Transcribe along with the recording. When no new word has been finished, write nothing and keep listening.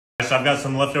So I've got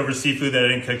some leftover seafood that I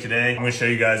didn't cook today. I'm gonna show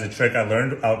you guys a trick I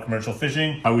learned out commercial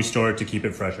fishing, how we store it to keep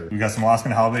it fresher. We got some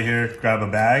Alaskan halibut here. Grab a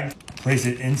bag, place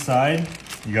it inside.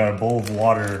 You got a bowl of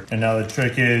water. And now the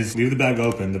trick is leave the bag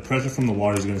open. The pressure from the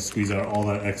water is gonna squeeze out all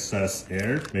that excess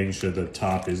air, making sure the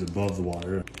top is above the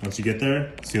water. Once you get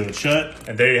there, seal it shut.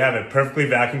 And there you have it, perfectly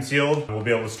vacuum sealed. We'll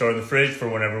be able to store in the fridge for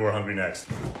whenever we're hungry next.